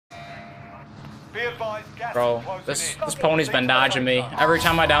Bro, this pony's been dodging me. Every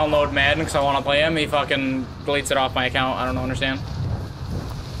time I download Madden because I want to play him, he fucking deletes it off my account. I don't understand.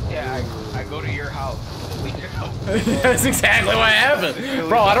 Yeah, I go to your house. That's exactly what happened.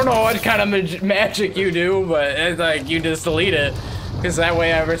 Bro, I don't know what kind of magic you do, but it's like you just delete it. Because that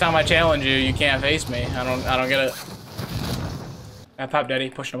way every time I challenge you, you can't face me. I don't get it. Pop Daddy,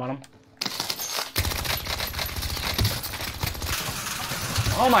 pushing him on him.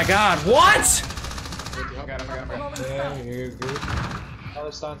 Oh my god, what? Yeah, you're good.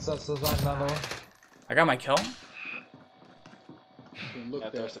 Another stun, another one. I got my kill?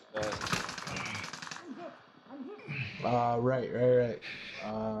 Look there. Right.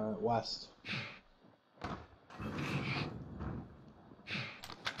 West.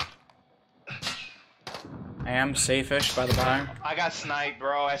 I am safe-ish by the by. I got sniped,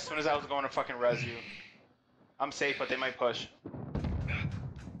 bro, as soon as I was going to fucking res you. I'm safe, but they might push.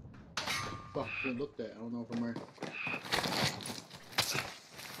 Fuck, didn't look that. I don't know if I'm right.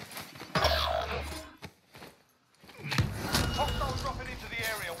 Hostiles dropping into the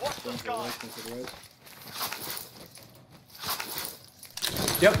area. Watch the sky.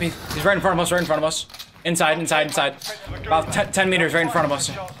 Yep, he's right in front of us, Inside. About 10 meters right in front of us.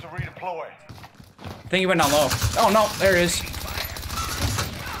 I think he went down low. Oh no, there it is.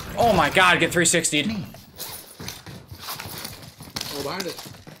 Oh my god, get 360'd. Oh, behind us.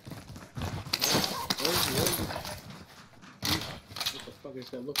 Where is he? What the fuck is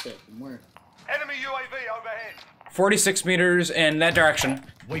that looked at? From where? Enemy UAV overhead. 46 meters in that direction.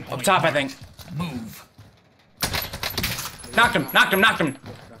 Up top, I think. Move. Knocked him. You just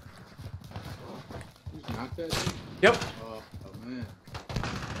knocked that thing? Yep. Oh man.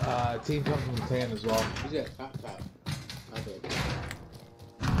 Team comes from the tan as well. He's at top. Not that.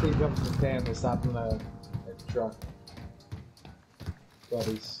 Team comes from the tan, they stopped in the truck.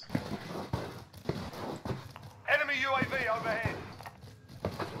 Buddies. Enemy UAV overhead.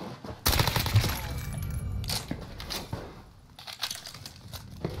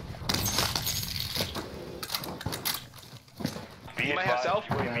 You might have self.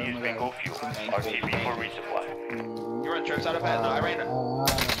 UAV is bingo fuel. RTB for resupply. You run trips out of pad? No, I ran.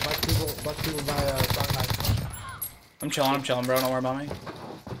 Bunch people by Song Knife. I'm chilling, bro. Don't worry about me.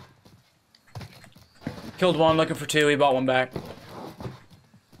 Killed one, looking for two. He bought one back. Oh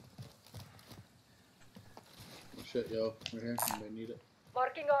shit, yo. Right here. You may need it.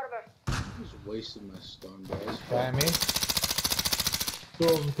 Marking armor. Just wasted my stun, guys. Try me. Two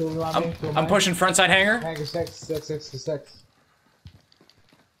of them on me. I'm pushing frontside hangar. Hangar 6.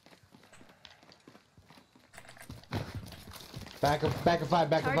 Back of 5.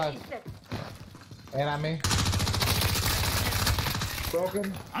 And on me.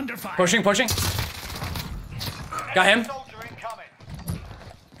 Broken. Under fire. Pushing. Got him. Soldier incoming.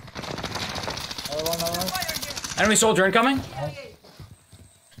 Another one. Enemy soldier incoming.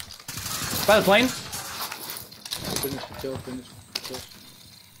 By the plane. Finish the kill.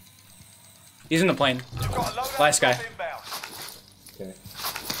 He's in the plane. You've got a loadout Last guy. drop inbound. Okay.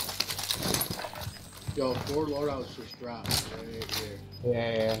 Yo, 4 loadouts just dropped right here.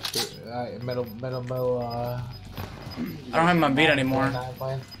 Yeah. Middle. I don't have my beat anymore.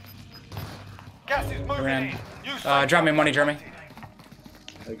 Gas is moving Ran. in. New safe Drop me money, zone Jeremy.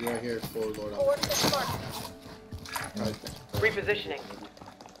 Like right here, 4 loadouts. Coordinates marked. Right there. Repositioning.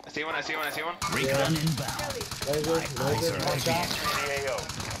 I see one. Recon inbound. Laser, one shot. in the AO.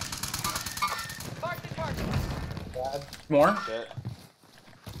 Mark the target. More. Shit.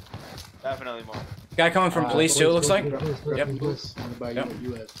 Definitely more. Guy coming from police too, it looks like. Yep. I'm gonna buy Yep.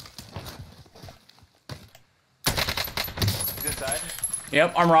 you US. He's inside.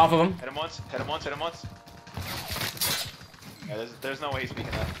 Yep, armor off of him. Hit him once. Yeah, there's no way he's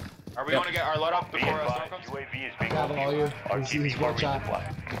peeking that. Are we Yep. going to get our load up Be before advised, storm comes? UAV is bingo Got all fuel. you. RTB He's for one shot. resupply.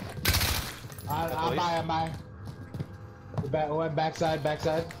 I'm by. Went backside.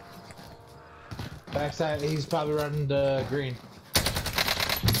 Backside, he's probably running to green.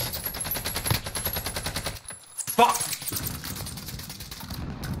 Fuck!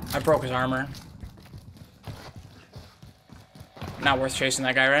 I broke his armor. Not worth chasing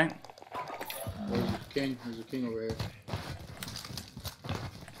that guy, right? There's a king. There's a king over here.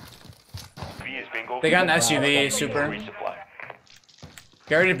 UAV is bingo They got an fuel. SUV, RTB super. for resupply.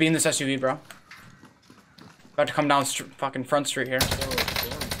 Get ready to be in this SUV, bro. About to come down fucking front street here.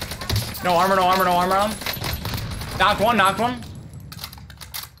 No armor on him. Knocked one.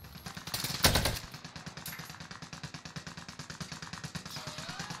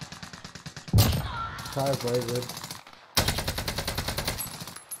 Car's very good.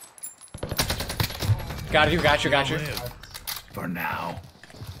 Got you. For now.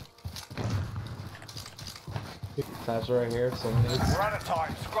 That's right here. So needs. We're out of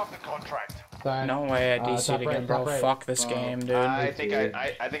time. Scrub the contract. Fine. No way I DC'd top again, right, bro. top right. Fuck this game, dude. I think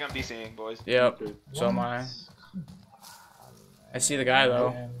I'm DCing, boys. Yep. So am I. I see the guy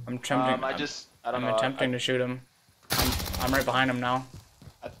though. I'm attempting. I don't I'm know. attempting to shoot him. I'm right behind him now.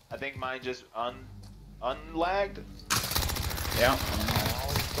 I think mine just unlagged. Yeah.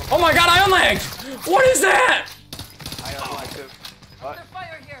 Oh my god, I unlagged! What is that? I unlagged too. What? Under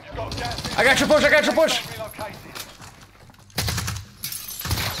fire here. Got gas. I got your push, I got your push! Relocated.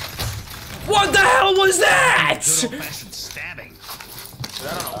 What the hell was that? Good old-fashioned stabbing. Dude,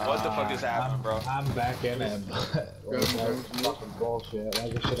 I don't know what the fuck is happening, bro. I'm back in it, but like, that's fucking bullshit.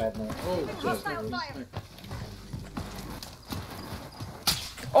 Like this shit happening. Oh, Hostile fire.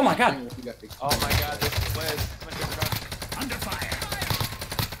 Oh my god. You got the Oh my god, this is Liz. Under fire.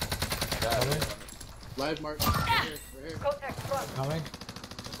 live mark. Right here, right here. Contact front. Coming.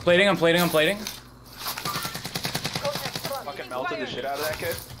 Plating, I'm plating, I'm plating. Contact front. Fucking melted the shit out of that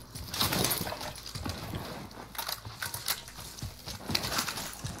kid.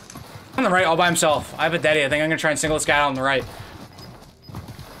 On the right, all by himself. I have a daddy. I think I'm gonna try and single this guy out on the right.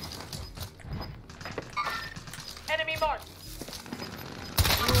 Enemy marked.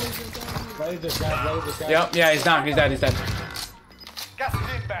 Ready this guy. Ready this guy. Yep, yeah, he's down. He's dead, he's dead. Gas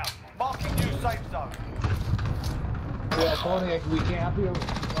is inbound. Marking new safe zone. Yeah, Tony, we can't help you.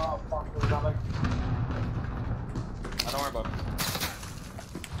 Oh fuck, we're coming. Don't worry about it.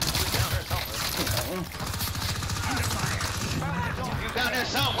 He's down there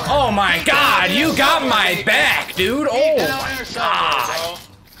somewhere. Oh my god, you got my back, dude. Oh Down there somewhere, bro.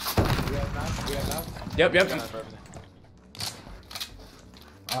 We have enough. We have enough. Yep, yep.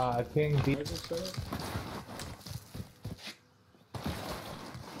 King D.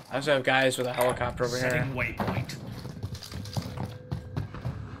 I also have guys with a helicopter over here. Setting waypoint.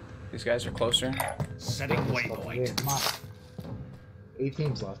 These guys are closer. Setting Yeah, waypoint. come on. 8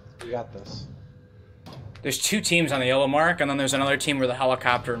 teams left. We got this. There's 2 teams on the yellow mark, and then there's another team where the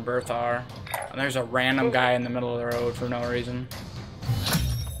helicopter and Bertha are. And there's a random guy in the middle of the road for no reason.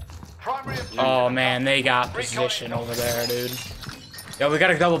 Primary objective. Oh man, they got position over there, dude. Yo, we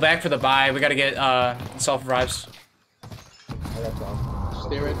gotta double back for the buy. We gotta get self-revives. I got that.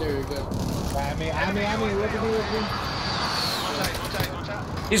 Stay right there, you're good. I mean, look at me. One shot.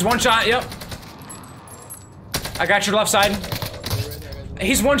 He's one shot, yep. I got your left side.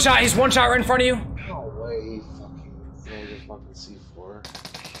 He's one shot right in front of you. No way he fucking rolled his fucking C4.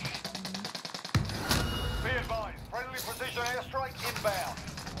 Be advised. Friendly precision airstrike inbound.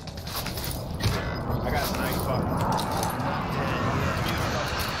 I got sniped. Fuck.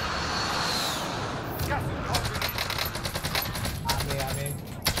 Gas is confident. I mean.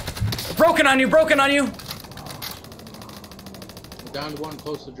 Broken on you, broken on you. Down to one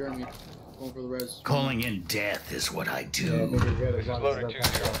close to Jeremy. Going for the res. Calling in death is what I Yeah, I do. think we're good as long as Loader it's 2-0.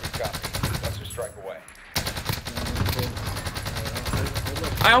 not- Good copy. Cluster strike away.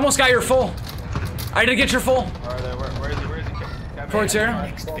 I almost got your full. I did get your full. Where is he? Where is he? Towards here.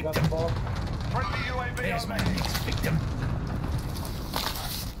 Next Ball, got the victim. ball. Friendly UAV There's my overhead. next victim.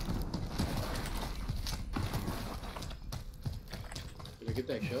 Did I get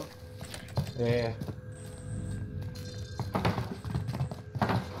that kill? Yeah.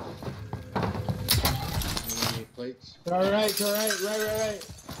 Any plates? All right.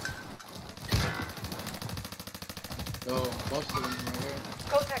 Oh, busted him right here.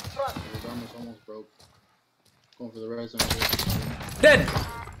 Contact front. It was almost broke. Going for the res on here. Dead.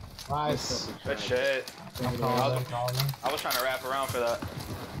 Nice. Good shit. I'm calling him. I was trying to wrap around for that.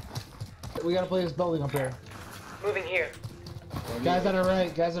 We gotta play this building up here. Moving here. Guys on the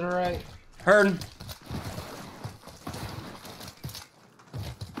right. Heard.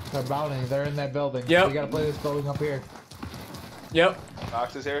 They're bounding. They're in that building. Yep. We gotta play this building up here. Yep.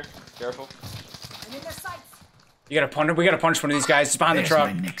 Fox is here. Careful. I'm in their sights. You gotta punch. We gotta punch one of these guys. It's behind the There's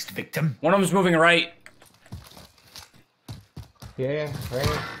truck. my next victim. One of them's moving right. Yeah, right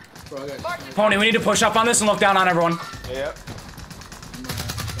here. Bro, I got Pony, we need to push up on this and look down on everyone. Yep.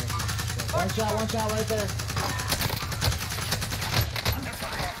 One shot right there.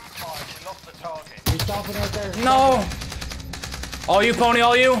 Fire. You lost the target. He's stopping right there. No. All you, Pony,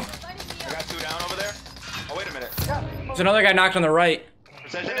 all you. I got 2 down over there. Oh, wait a minute. There's another guy knocked on the right.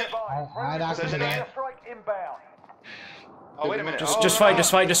 Precision Be it. advised. I Friendly knocked him precision down. airstrike inbound. Oh, wait a minute. Just Oh, fight, no.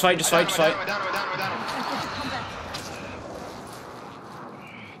 just fight. I down him.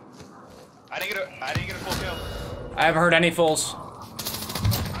 I didn't get a full kill. I haven't heard any fulls.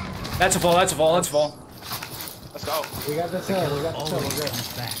 That's a full. Let's go. We got this hill. We're Always good.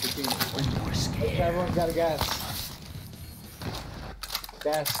 comes back when more scared. Everyone's got a gas.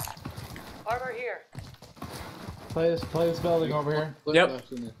 Gas. Armor here. Play this building over here. Yep.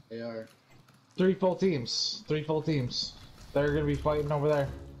 Left in the AR. 3 full teams. 3 full teams. They're gonna be fighting over there.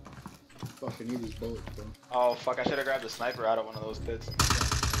 Fucking need these bullets, bro. Oh fuck! I should have grabbed the sniper out of one of those pits.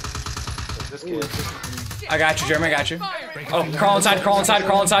 This kid. I got you, Jeremy. I got you. Oh, crawl inside, crawl inside,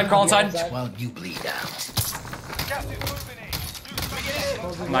 crawl inside, crawl inside. While you bleed out.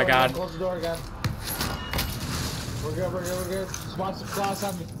 Oh my god. Close the door again. We're good, we're good, we're good. Just watch the cross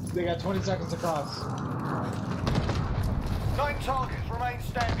on me. They got 20 seconds to cross. 9 targets remain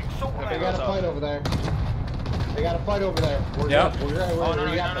standing. Sort them They out. got a fight over there. They got a fight over there. We're Yep. good. We're good. Oh no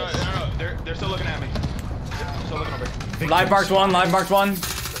we no got no no this. no no! They're still looking at me. They're still looking over. Live marked one, live marked one. Let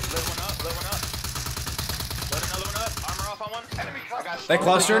one up. Let one up. Let another one up. Armor off on one. Enemy I got They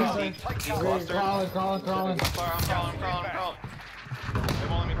clustered. He clustered. Crawling. I'm crawling. They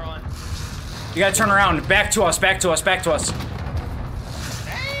won't let me crawl in. You gotta turn around. Back to us, back to us, back to us.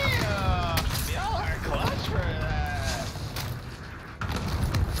 Damn! Y'all are clutch for that.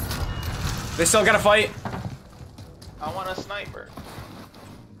 They still gotta fight. I want a sniper.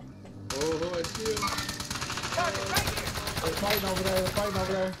 Oh, I see him. They're fighting over there. They're fighting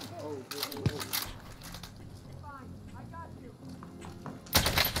over there.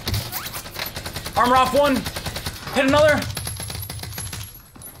 Armor off one. Hit another.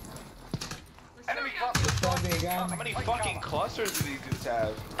 Enemy cluster. Fight me again. How many fucking clusters do these dudes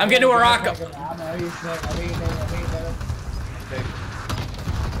have? I'm getting to a rock. I'm eating it.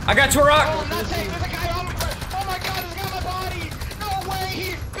 I got to a rock. I'm not safe. There's a guy on me. Oh my god, he's got my body. No way.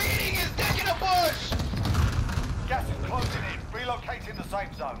 He's beating his dick in a bush. Gas is closing in. Relocating the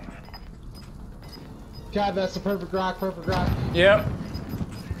safe zone. God, that's the perfect rock, perfect rock. Yep.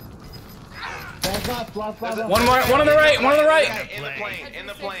 Back up, block. One more, one on the right, one on the right. In the plane. In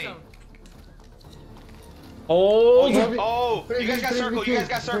the plane. Hold. Oh, you guys got circle. You guys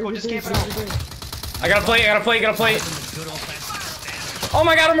got circle. Just camp it out. I got a plate, I got a plate, got a plate. Oh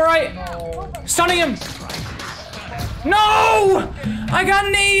my god, I'm right. Stunning him. No! I got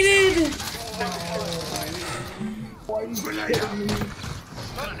naded.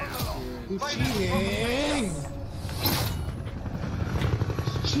 He's cheating.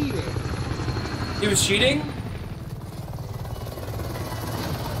 Cheating. He was cheating?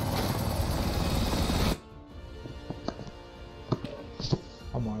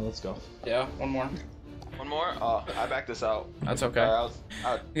 Come on, let's go. Yeah, one more. One more? Oh, I backed this out. That's okay. I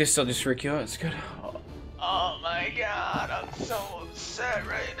You can still just freak you out, it's good. oh my god, I'm so upset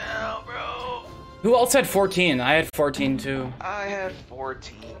right now, bro. Who else had 14? I had 14 too. I had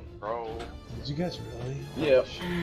 14, bro. Did you guys really? Yeah.